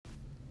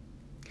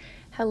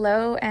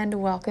Hello and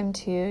welcome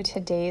to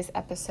today's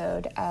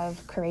episode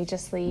of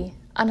Courageously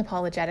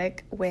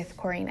Unapologetic with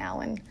Corinne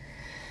Allen.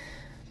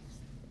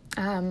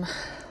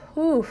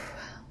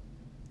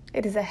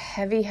 It is a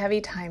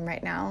heavy time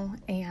right now,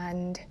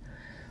 and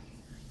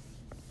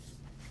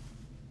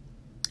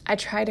I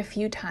tried a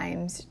few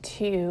times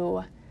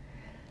to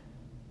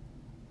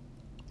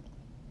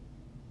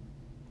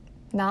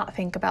not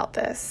think about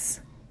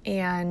this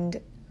and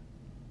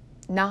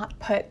not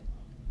put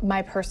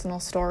my personal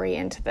story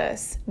into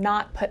this,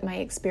 not put my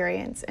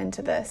experience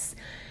into this.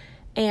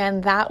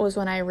 And that was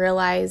when I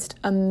realized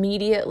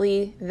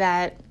immediately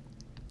that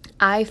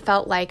I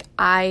felt like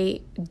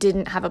I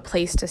didn't have a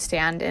place to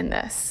stand in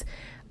this.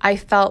 I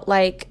felt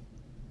like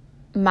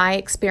my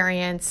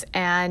experience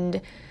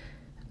and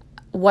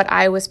what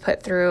I was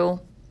put through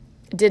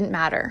didn't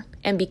matter.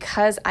 And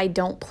because I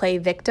don't play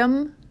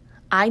victim,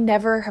 I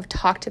never have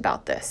talked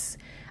about this.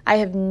 I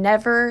have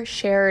never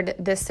shared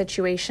this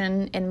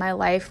situation in my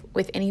life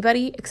with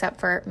anybody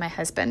except for my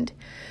husband,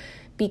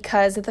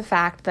 because of the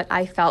fact that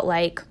I felt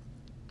like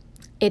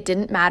it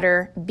didn't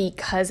matter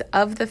because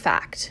of the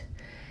fact.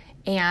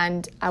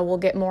 And I will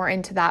get more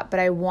into that,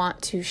 but I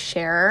want to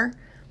share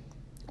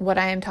what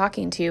I am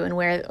talking to and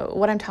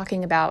what I'm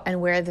talking about and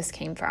where this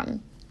came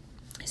from.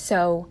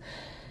 So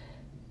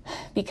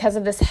because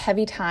of this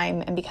heavy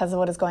time and because of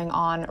what is going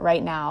on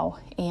right now,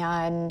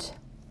 and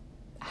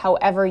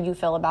however you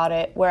feel about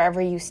it, wherever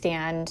you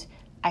stand,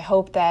 I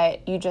hope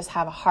that you just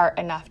have a heart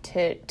enough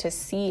to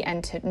see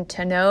and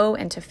to know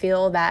and to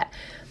feel that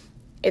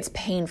it's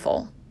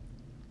painful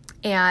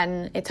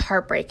and it's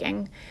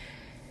heartbreaking.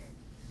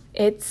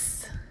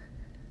 It's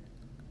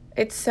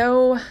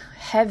so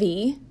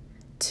heavy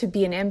to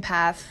be an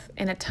empath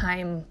in a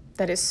time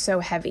that is so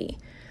heavy.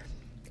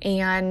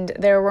 And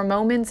there were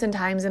moments and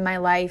times in my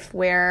life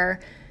where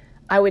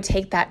I would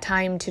take that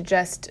time to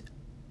just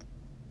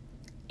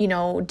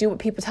do what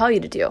people tell you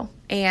to do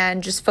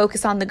and just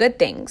focus on the good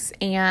things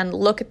and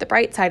look at the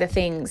bright side of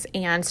things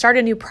and start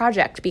a new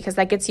project because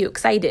that gets you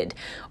excited,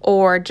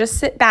 or just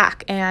sit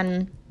back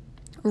and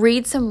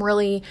read some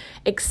really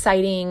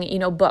exciting,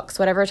 books,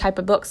 whatever type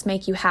of books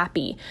make you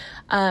happy.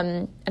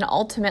 And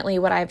ultimately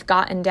what I've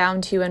gotten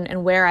down to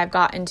and where I've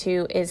gotten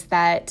to is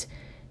that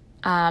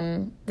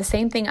the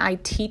same thing I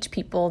teach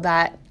people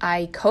that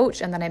I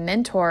coach and that I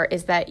mentor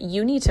is that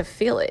you need to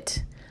feel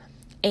it.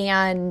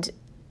 And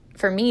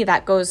for me,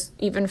 that goes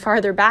even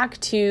farther back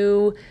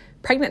to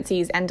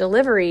pregnancies and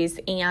deliveries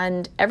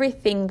and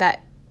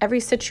every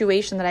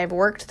situation that I've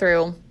worked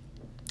through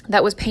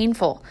that was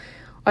painful,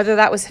 whether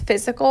that was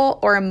physical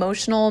or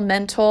emotional,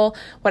 mental,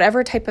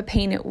 whatever type of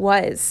pain it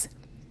was.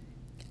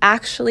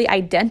 Actually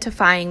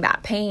identifying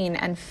that pain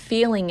and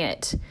feeling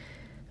it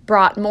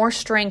brought more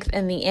strength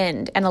in the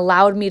end and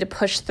allowed me to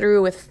push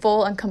through with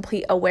full and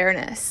complete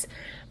awareness.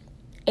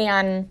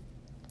 And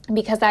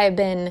because I have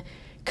been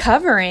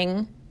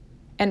covering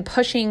and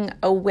pushing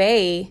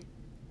away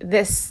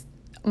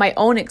my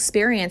own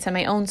experience and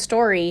my own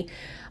story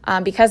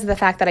because of the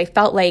fact that I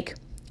felt like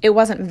it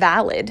wasn't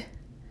valid.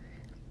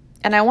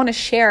 And I want to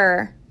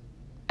share,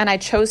 and I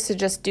chose to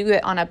just do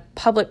it on a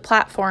public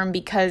platform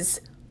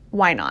because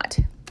why not?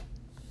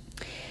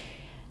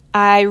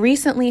 I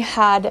recently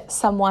had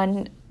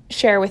someone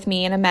share with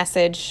me in a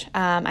message.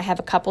 I have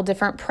a couple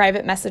different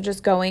private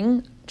messages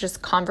going,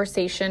 just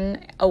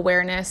conversation,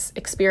 awareness,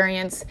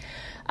 experience.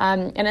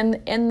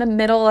 And in the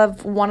middle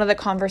of one of the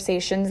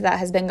conversations that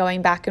has been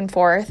going back and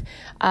forth,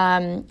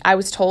 I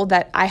was told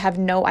that I have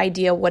no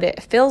idea what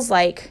it feels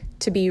like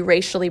to be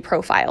racially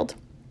profiled.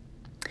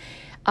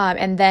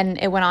 And then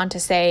it went on to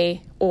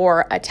say,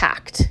 or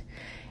attacked.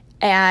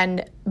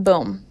 And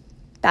boom,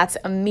 that's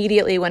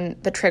immediately when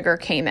the trigger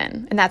came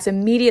in. And that's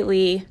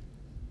immediately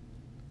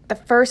the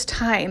first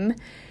time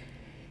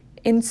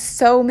in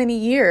so many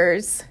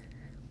years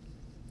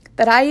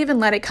that I even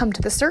let it come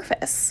to the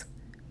surface,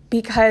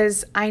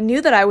 because I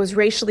knew that I was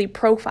racially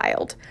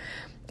profiled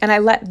and I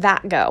let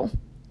that go.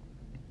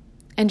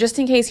 And just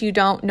in case you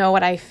don't know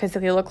what I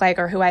physically look like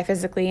or who I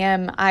physically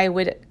am, I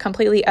would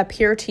completely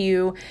appear to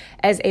you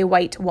as a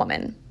white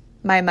woman.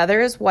 My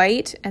mother is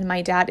white and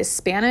my dad is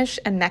Spanish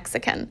and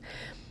Mexican.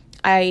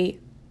 I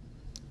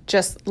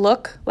just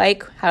look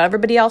like how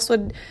everybody else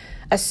would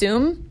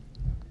assume,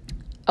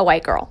 a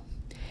white girl.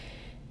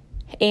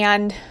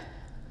 And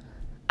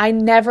I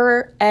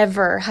never,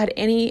 ever had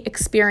any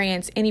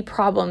experience, any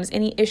problems,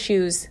 any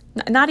issues,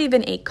 not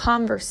even a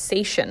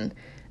conversation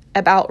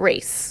about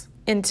race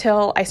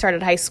until I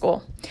started high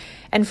school.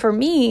 And for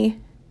me,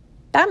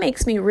 that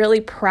makes me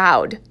really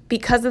proud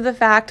because of the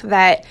fact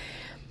that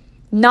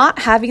not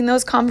having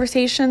those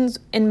conversations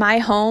in my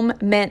home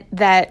meant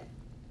that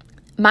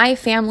my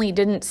family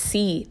didn't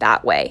see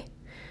that way.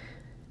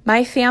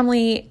 My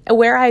family,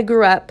 where I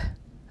grew up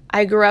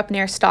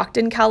near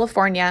Stockton,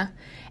 California,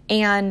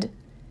 and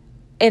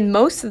in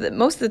most of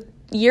the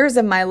years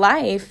of my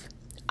life,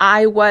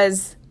 I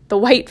was the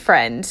white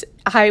friend.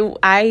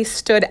 I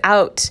stood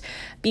out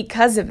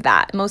because of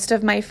that. Most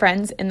of my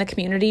friends in the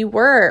community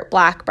were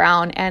Black,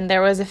 brown, and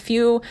there was a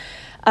few,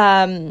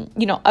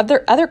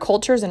 other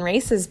cultures and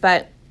races,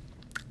 but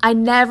I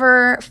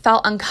never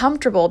felt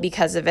uncomfortable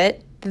because of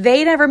it.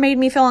 They never made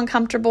me feel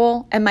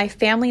uncomfortable, and my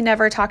family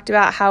never talked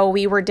about how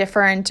we were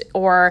different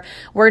or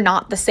we're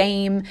not the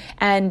same.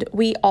 And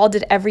we all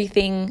did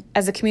everything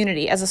as a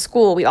community, as a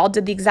school. We all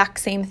did the exact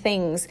same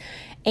things.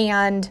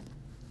 And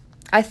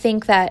I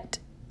think that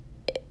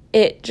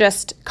it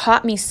just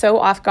caught me so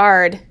off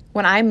guard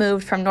when I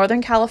moved from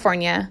Northern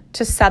California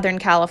to Southern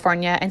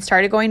California and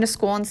started going to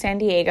school in San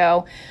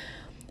Diego.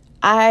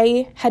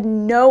 I had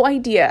no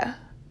idea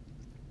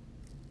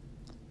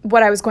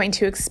what I was going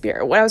to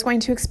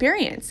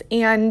experience.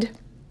 And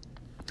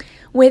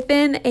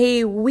within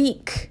a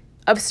week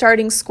of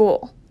starting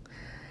school,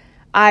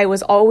 I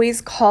was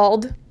always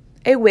called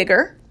a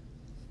wigger.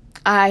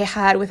 I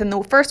had, within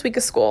the first week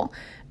of school,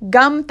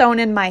 gum thrown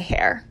in my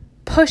hair,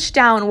 pushed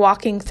down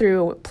walking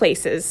through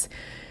places.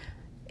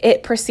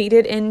 It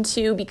proceeded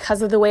into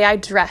because of the way I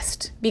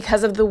dressed,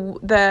 because of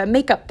the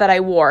makeup that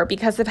I wore,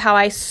 because of how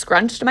I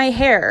scrunched my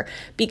hair,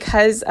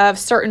 because of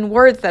certain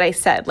words that I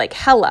said, like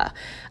hella,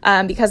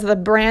 because of the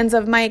brands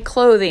of my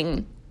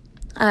clothing.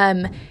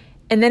 And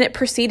then it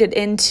proceeded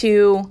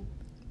into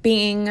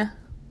being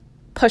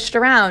pushed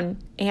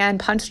around and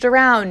punched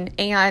around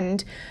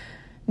and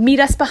meet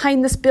us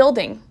behind this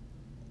building.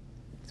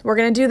 We're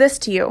going to do this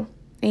to you.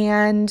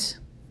 And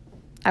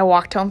I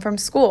walked home from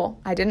school.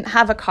 I didn't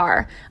have a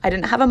car. I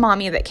didn't have a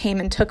mommy that came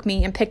and took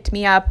me and picked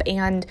me up,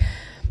 and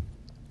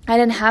I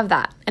didn't have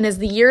that. And as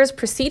the years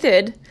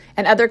proceeded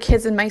and other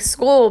kids in my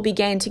school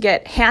began to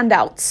get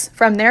handouts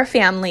from their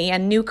family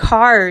and new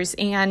cars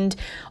and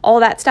all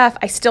that stuff,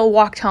 I still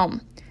walked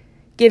home,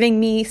 giving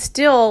me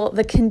still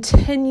the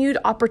continued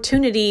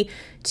opportunity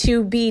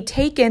to be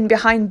taken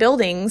behind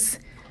buildings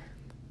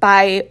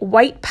by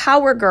white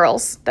power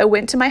girls that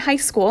went to my high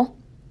school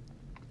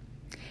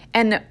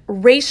and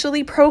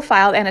racially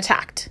profiled and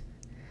attacked.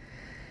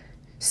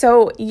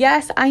 So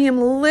yes, I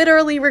am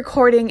literally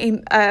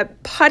recording a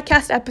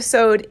podcast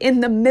episode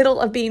in the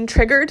middle of being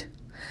triggered,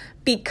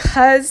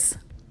 because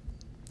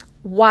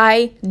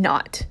why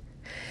not?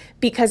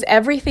 Because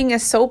everything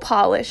is so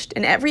polished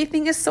and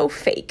everything is so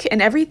fake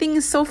and everything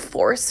is so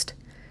forced.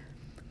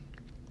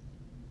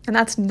 And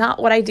that's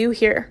not what I do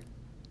here.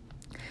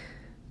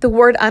 The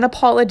word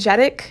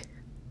unapologetic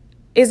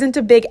isn't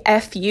a big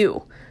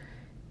F-U.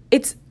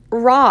 It's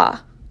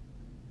raw.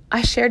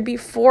 I shared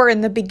before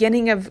in the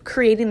beginning of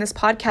creating this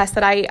podcast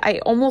that I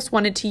almost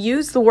wanted to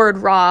use the word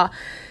raw,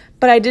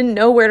 but I didn't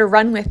know where to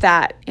run with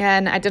that.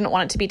 And I didn't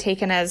want it to be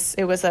taken as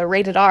it was a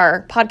rated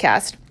R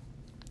podcast.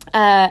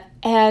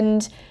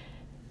 And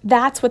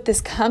that's what this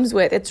comes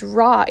with. It's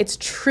raw. It's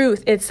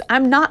truth.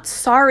 I'm not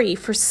sorry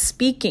for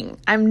speaking.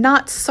 I'm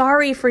not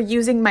sorry for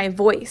using my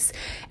voice.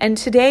 And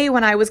today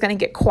when I was going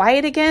to get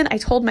quiet again, I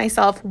told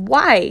myself,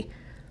 why?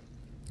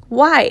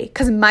 Why?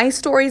 Because my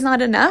story's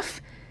not enough?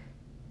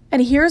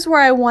 And here's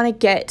where I want to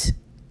get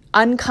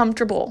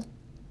uncomfortable.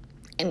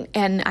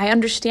 And I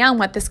understand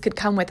what this could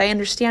come with. I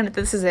understand that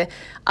this is an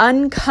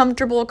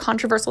uncomfortable,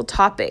 controversial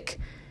topic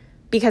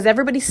because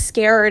everybody's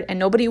scared and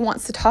nobody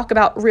wants to talk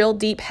about real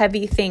deep,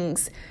 heavy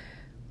things.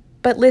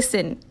 But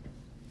listen,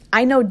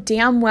 I know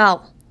damn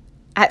well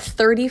at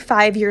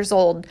 35 years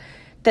old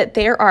that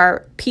there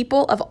are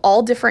people of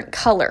all different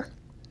color,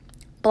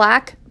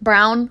 black,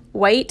 brown,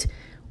 white,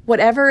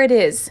 whatever it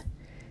is,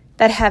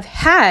 that have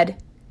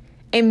had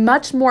a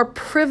much more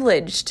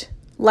privileged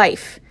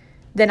life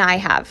than I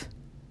have,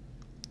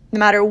 no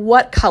matter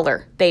what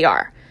color they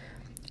are.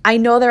 I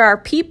know there are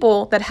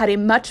people that had a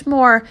much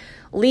more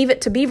leave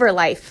it to beaver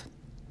life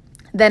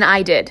than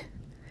I did.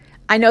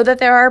 I know that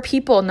there are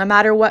people, no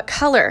matter what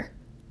color,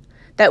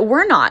 that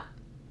were not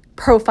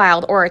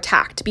profiled or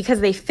attacked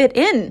because they fit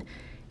in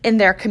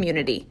their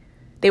community.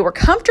 They were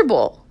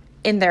comfortable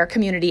in their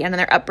community and in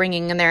their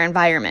upbringing and their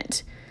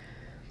environment.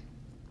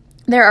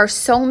 There are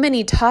so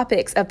many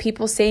topics of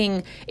people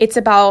saying it's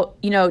about,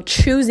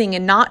 choosing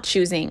and not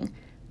choosing.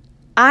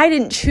 I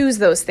didn't choose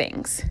those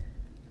things.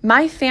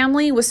 My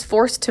family was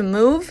forced to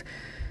move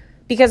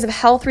because of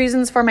health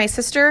reasons for my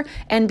sister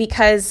and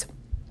because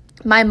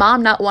my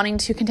mom not wanting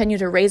to continue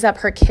to raise up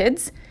her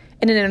kids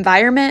in an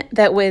environment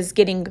that was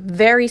getting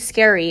very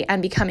scary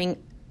and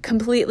becoming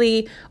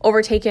completely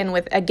overtaken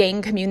with a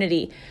gang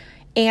community,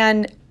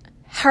 and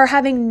her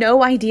having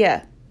no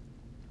idea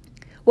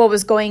what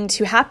was going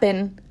to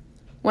happen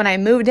when I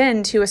moved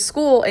into a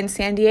school in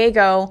San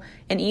Diego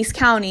in East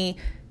County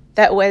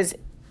that was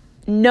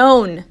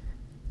known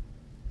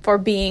for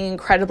being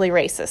incredibly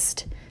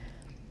racist.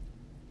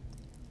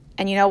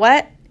 And you know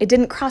what? It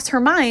didn't cross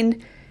her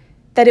mind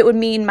that it would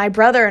mean my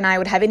brother and I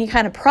would have any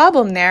kind of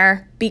problem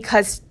there,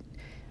 because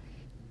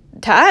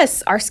to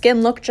us, our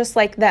skin looked just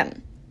like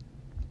them.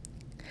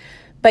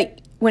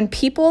 But when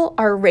people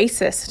are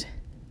racist,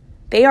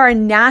 they are a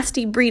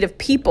nasty breed of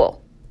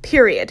people,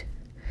 period.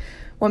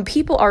 When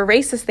people are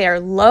racist, they are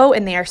low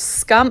and they are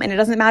scum, and it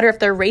doesn't matter if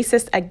they're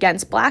racist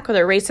against black or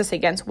they're racist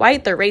against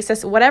white, they're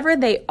racist, whatever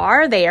they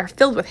are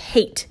filled with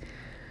hate.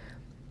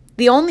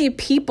 The only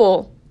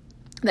people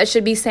that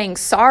should be saying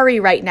sorry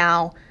right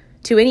now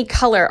to any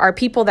color are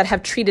people that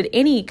have treated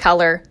any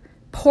color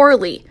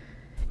poorly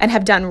and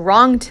have done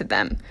wrong to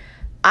them.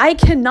 I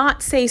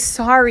cannot say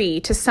sorry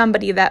to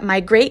somebody that my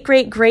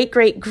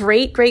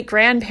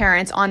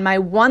great-great-great-great-great-great-grandparents on my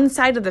one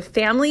side of the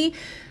family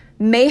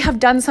may have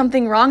done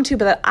something wrong to,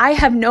 but that I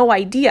have no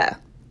idea.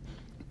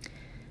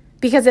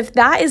 Because if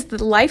that is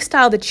the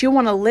lifestyle that you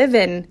want to live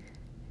in,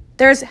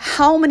 there's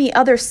how many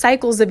other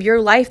cycles of your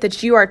life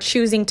that you are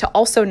choosing to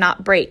also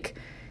not break.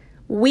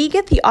 We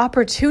get the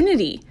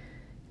opportunity.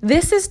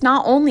 This is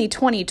not only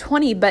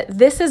 2020, but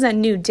this is a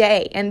new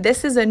day, and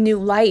this is a new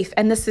life,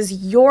 and this is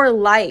your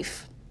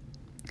life.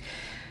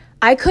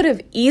 I could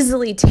have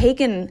easily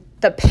taken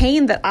the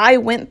pain that I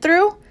went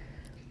through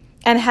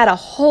and had a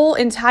whole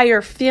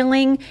entire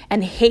feeling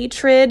and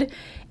hatred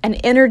and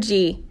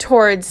energy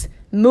towards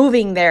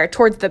moving there,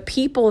 towards the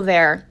people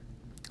there,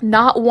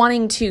 not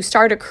wanting to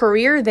start a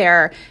career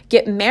there,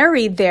 get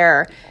married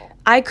there.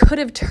 I could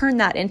have turned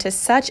that into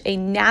such a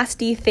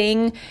nasty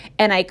thing,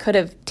 and I could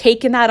have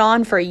taken that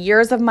on for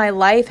years of my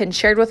life and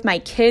shared with my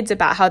kids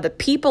about how the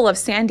people of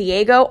San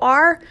Diego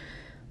are.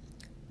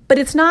 But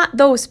it's not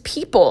those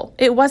people.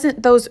 It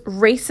wasn't those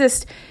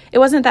racist, it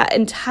wasn't that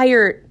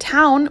entire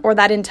town or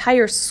that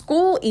entire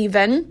school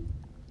even,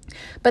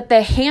 but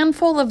the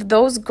handful of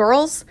those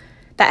girls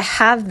that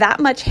have that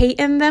much hate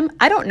in them.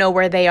 I don't know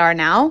where they are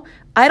now.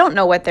 I don't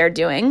know what they're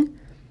doing.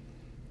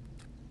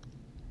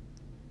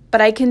 But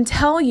I can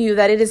tell you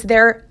that it is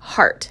their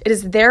heart. It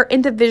is their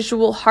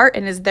individual heart,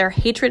 and is their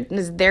hatred, and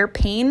is their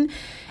pain.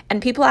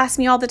 And people ask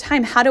me all the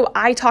time, how do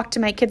I talk to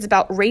my kids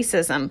about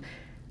racism?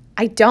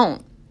 I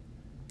don't.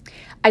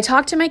 I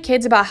talk to my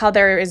kids about how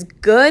there is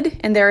good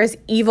and there is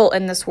evil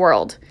in this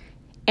world,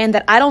 and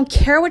that I don't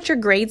care what your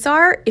grades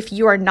are if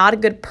you are not a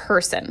good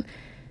person.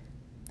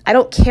 I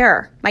don't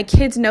care. My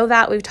kids know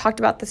that. We've talked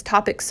about this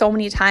topic so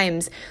many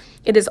times.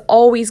 It is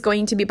always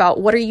going to be about,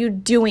 what are you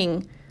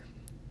doing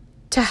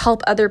to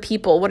help other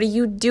people? What are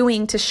you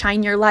doing to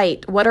shine your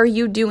light? What are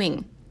you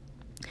doing?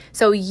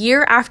 So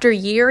year after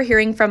year,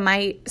 hearing from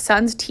my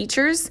son's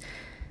teachers,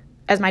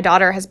 as my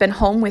daughter has been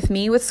home with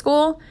me with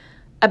school,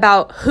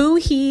 about who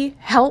he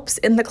helps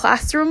in the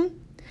classroom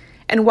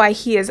and why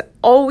he is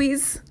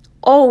always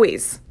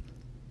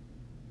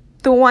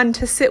the one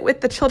to sit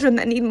with the children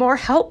that need more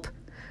help.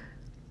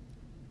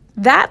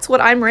 That's what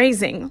I'm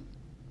raising.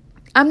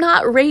 I'm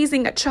not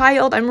raising a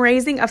child. I'm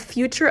raising a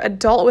future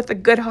adult with a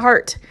good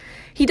heart.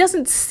 He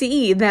doesn't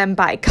see them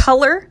by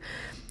color.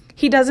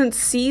 He doesn't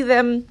see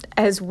them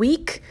as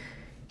weak.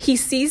 He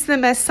sees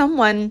them as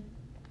someone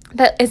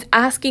that is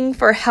asking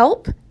for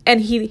help,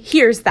 and he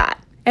hears that.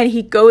 And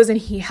he goes and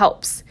he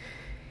helps.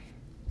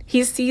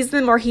 He sees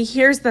them, or he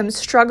hears them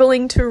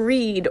struggling to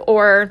read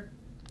or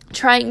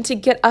trying to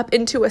get up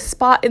into a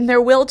spot in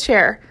their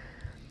wheelchair.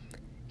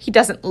 He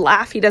doesn't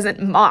laugh. He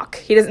doesn't mock.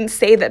 He doesn't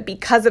say that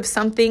because of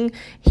something,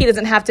 he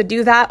doesn't have to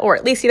do that, or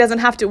at least he doesn't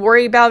have to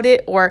worry about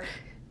it or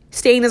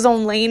stay in his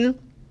own lane.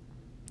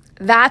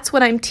 That's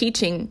what I'm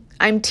teaching.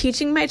 I'm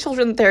teaching my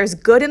children that there is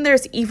good and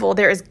there's evil.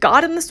 There is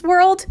God in this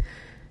world,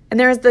 and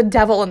there is the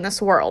devil in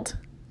this world.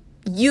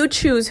 You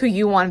choose who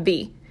you want to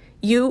be.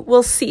 You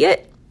will see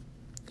it.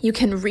 You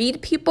can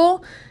read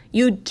people.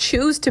 You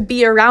choose to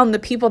be around the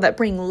people that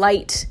bring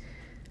light.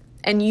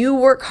 And you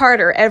work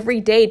harder every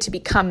day to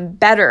become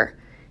better.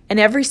 And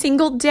every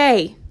single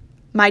day,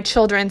 my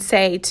children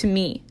say to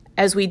me,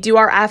 as we do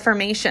our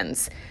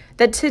affirmations,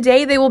 that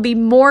today they will be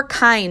more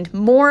kind,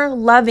 more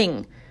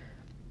loving.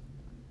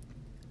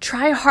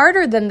 Try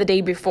harder than the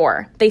day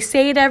before. They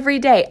say it every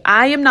day.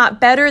 I am not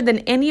better than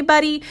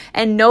anybody,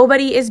 and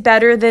nobody is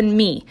better than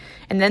me.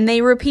 And then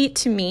they repeat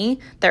to me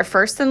their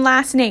first and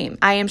last name.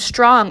 I am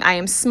strong. I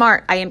am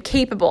smart. I am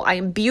capable. I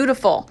am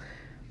beautiful.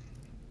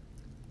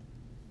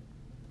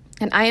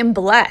 And I am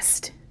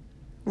blessed.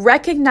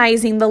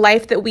 Recognizing the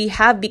life that we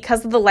have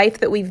because of the life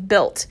that we've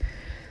built.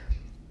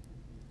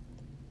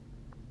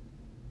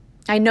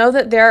 I know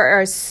that there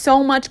is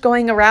so much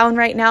going around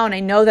right now, and I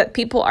know that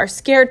people are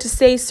scared to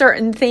say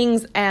certain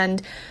things,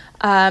 and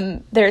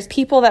there's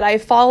people that I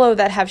follow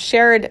that have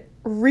shared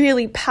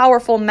really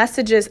powerful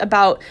messages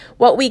about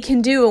what we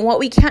can do and what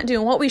we can't do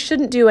and what we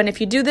shouldn't do, and if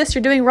you do this,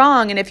 you're doing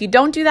wrong, and if you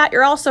don't do that,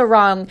 you're also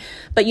wrong.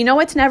 But you know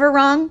what's never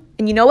wrong,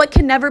 and you know what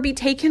can never be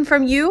taken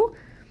from you?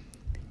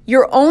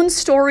 Your own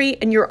story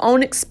and your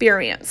own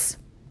experience.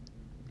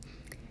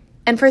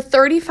 And for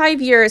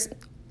 35 years,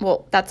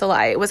 well, that's a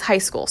lie, it was high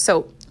school,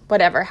 so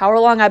whatever, however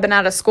long I've been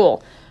out of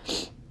school.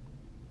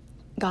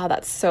 God,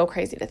 that's so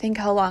crazy to think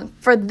how long.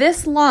 For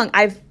this long,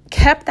 I've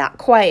kept that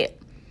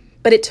quiet.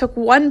 But it took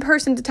one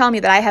person to tell me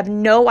that I have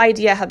no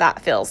idea how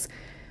that feels.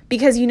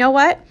 Because you know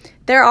what?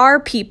 There are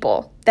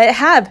people that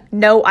have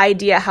no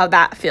idea how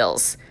that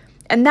feels.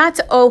 And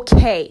that's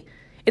okay.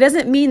 It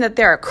doesn't mean that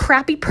they're a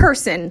crappy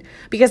person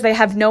because they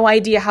have no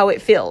idea how it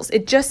feels.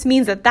 It just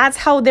means that that's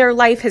how their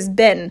life has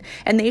been.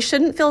 And they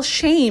shouldn't feel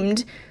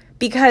shamed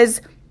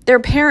because their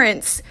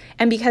parents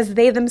and because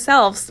they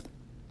themselves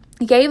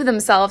gave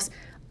themselves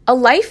a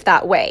life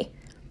that way.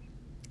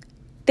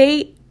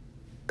 It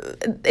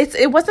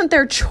wasn't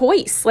their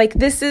choice. Like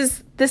this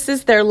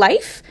is their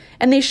life,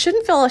 and they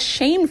shouldn't feel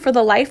ashamed for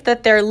the life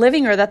that they're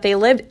living or that they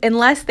lived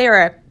unless they're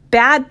a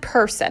bad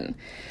person,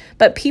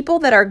 but people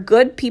that are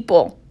good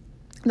people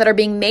that are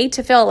being made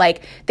to feel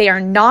like they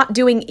are not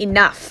doing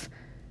enough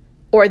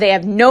or they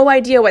have no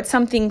idea what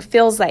something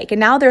feels like. And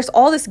now there's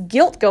all this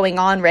guilt going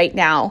on right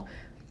now,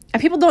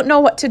 and people don't know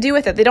what to do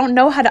with it. They don't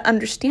know how to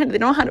understand it. They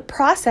don't know how to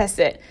process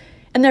it.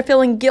 And they're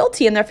feeling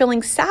guilty and they're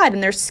feeling sad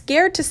and they're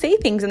scared to say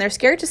things and they're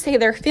scared to say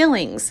their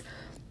feelings.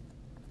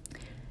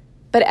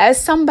 But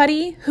as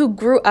somebody who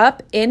grew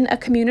up in a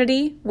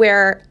community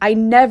where I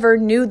never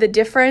knew the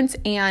difference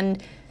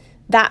and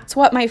that's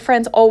what my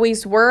friends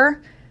always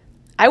were,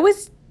 I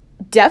was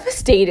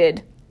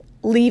devastated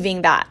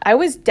leaving that. I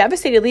was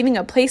devastated leaving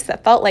a place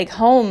that felt like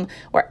home,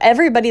 where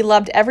everybody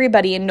loved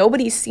everybody and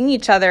nobody's seen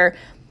each other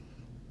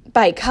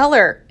by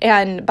color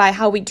and by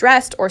how we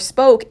dressed or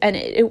spoke. And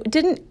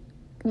it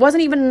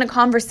wasn't even in a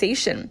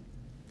conversation.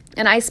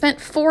 And I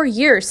spent 4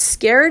 years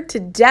scared to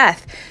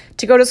death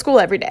to go to school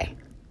every day,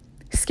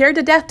 scared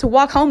to death to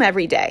walk home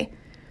every day.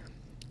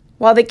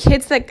 While the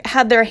kids that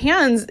had their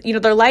hands,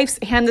 their lives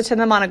handed to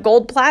them on a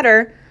gold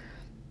platter,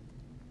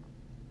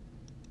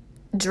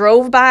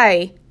 drove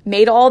by,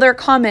 made all their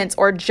comments,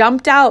 or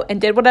jumped out and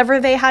did whatever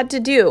they had to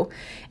do.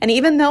 And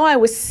even though I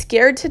was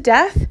scared to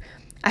death,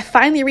 I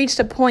finally reached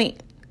a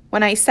point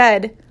when I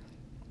said,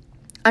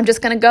 I'm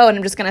just going to go and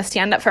I'm just going to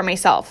stand up for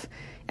myself.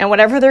 And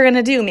whatever they're going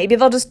to do, maybe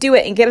they'll just do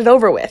it and get it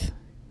over with.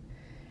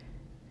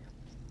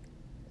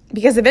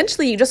 Because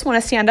eventually you just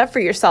want to stand up for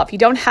yourself. You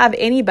don't have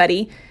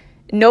anybody.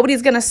 No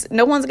one's going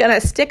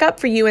to stick up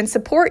for you and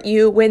support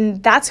you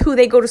when that's who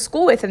they go to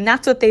school with and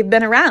that's what they've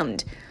been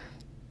around.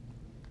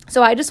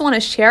 So I just want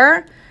to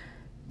share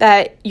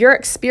that your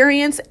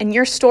experience and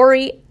your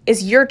story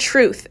is your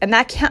truth, and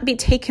that can't be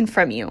taken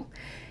from you.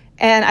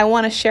 And I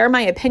want to share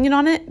my opinion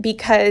on it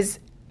because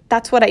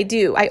that's what I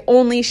do. I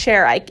only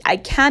share. I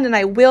can and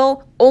I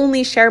will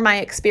only share my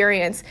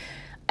experience.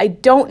 I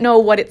don't know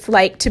what it's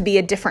like to be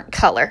a different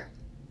color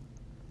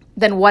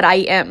than what I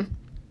am.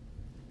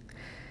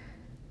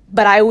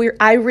 But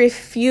I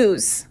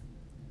refuse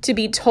to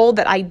be told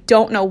that I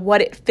don't know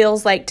what it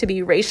feels like to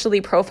be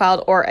racially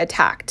profiled or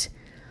attacked.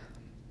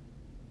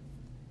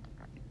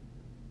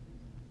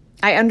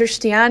 I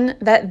understand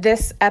that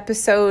this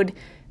episode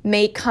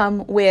may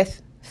come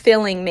with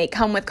feeling, may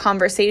come with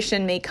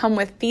conversation, may come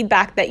with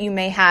feedback that you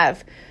may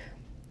have.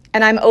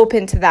 And I'm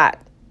open to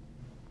that.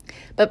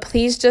 But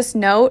please just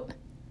note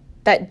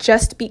that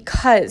just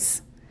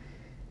because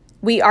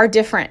we are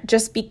different,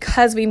 just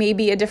because we may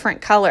be a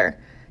different color,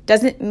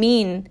 doesn't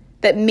mean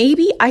that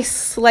maybe I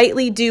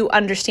slightly do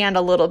understand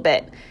a little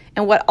bit.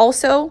 And what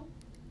also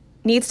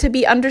needs to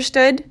be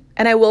understood,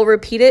 and I will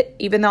repeat it,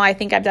 even though I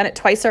think I've done it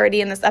twice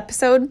already in this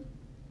episode,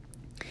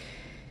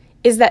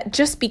 is that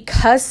just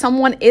because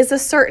someone is a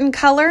certain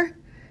color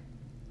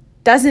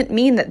doesn't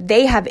mean that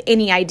they have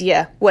any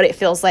idea what it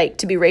feels like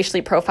to be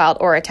racially profiled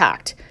or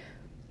attacked.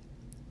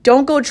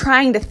 Don't go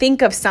trying to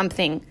think of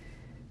something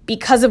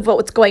because of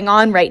what's going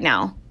on right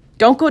now.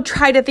 Don't go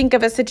try to think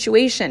of a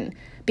situation,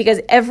 because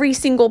every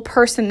single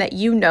person that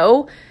you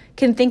know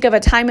can think of a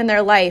time in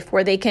their life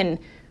where they can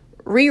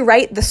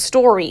rewrite the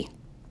story.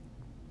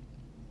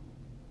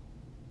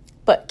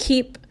 But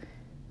keep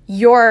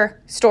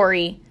your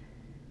story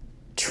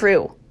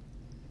true.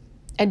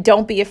 And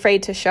don't be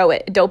afraid to show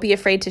it. Don't be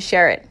afraid to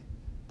share it.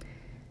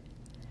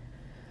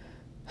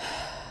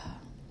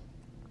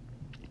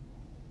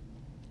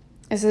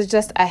 This is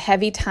just a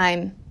heavy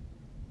time.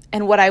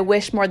 And what I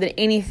wish more than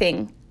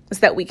anything is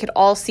that we could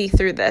all see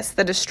through this,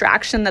 the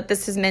distraction that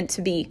this is meant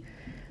to be.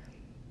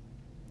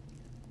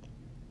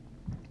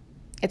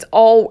 It's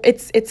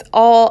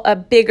all a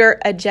bigger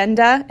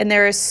agenda, and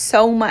there is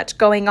so much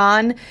going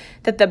on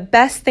that the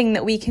best thing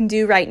that we can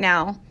do right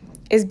now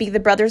is be the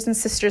brothers and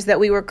sisters that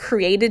we were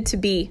created to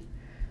be,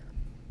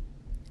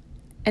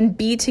 and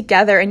be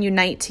together and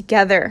unite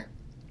together.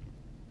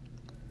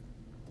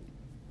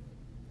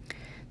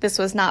 This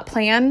was not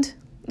planned.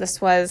 This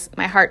was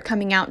my heart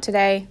coming out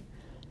today.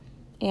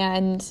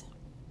 And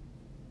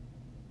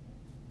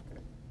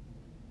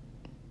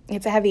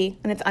it's heavy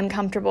and it's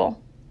uncomfortable.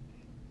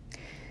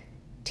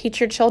 Teach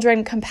your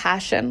children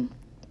compassion.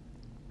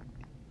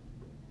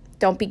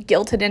 Don't be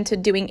guilted into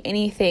doing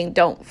anything.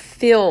 Don't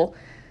feel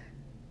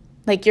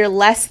like you're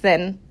less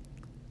than.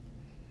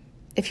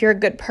 If you're a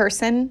good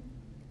person,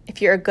 if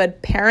you're a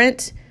good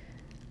parent,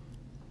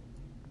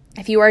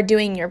 if you are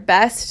doing your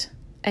best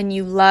and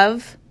you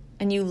love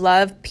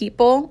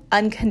people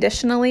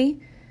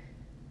unconditionally,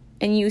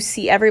 and you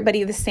see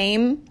everybody the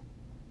same,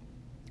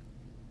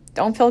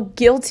 don't feel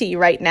guilty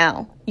right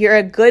now. You're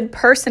a good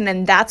person,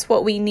 and that's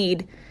what we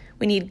need.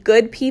 We need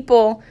good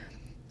people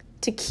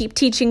to keep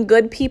teaching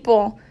good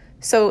people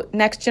so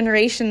next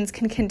generations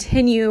can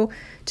continue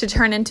to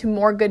turn into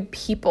more good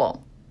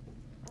people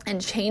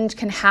and change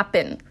can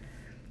happen.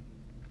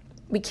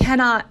 We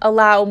cannot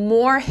allow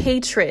more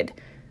hatred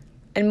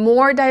and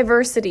more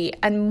diversity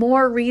and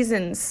more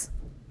reasons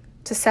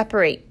to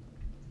separate.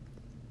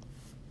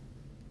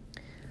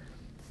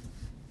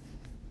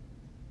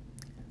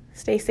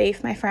 Stay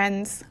safe, my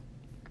friends.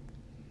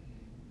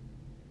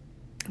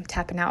 I'm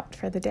tapping out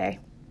for the day.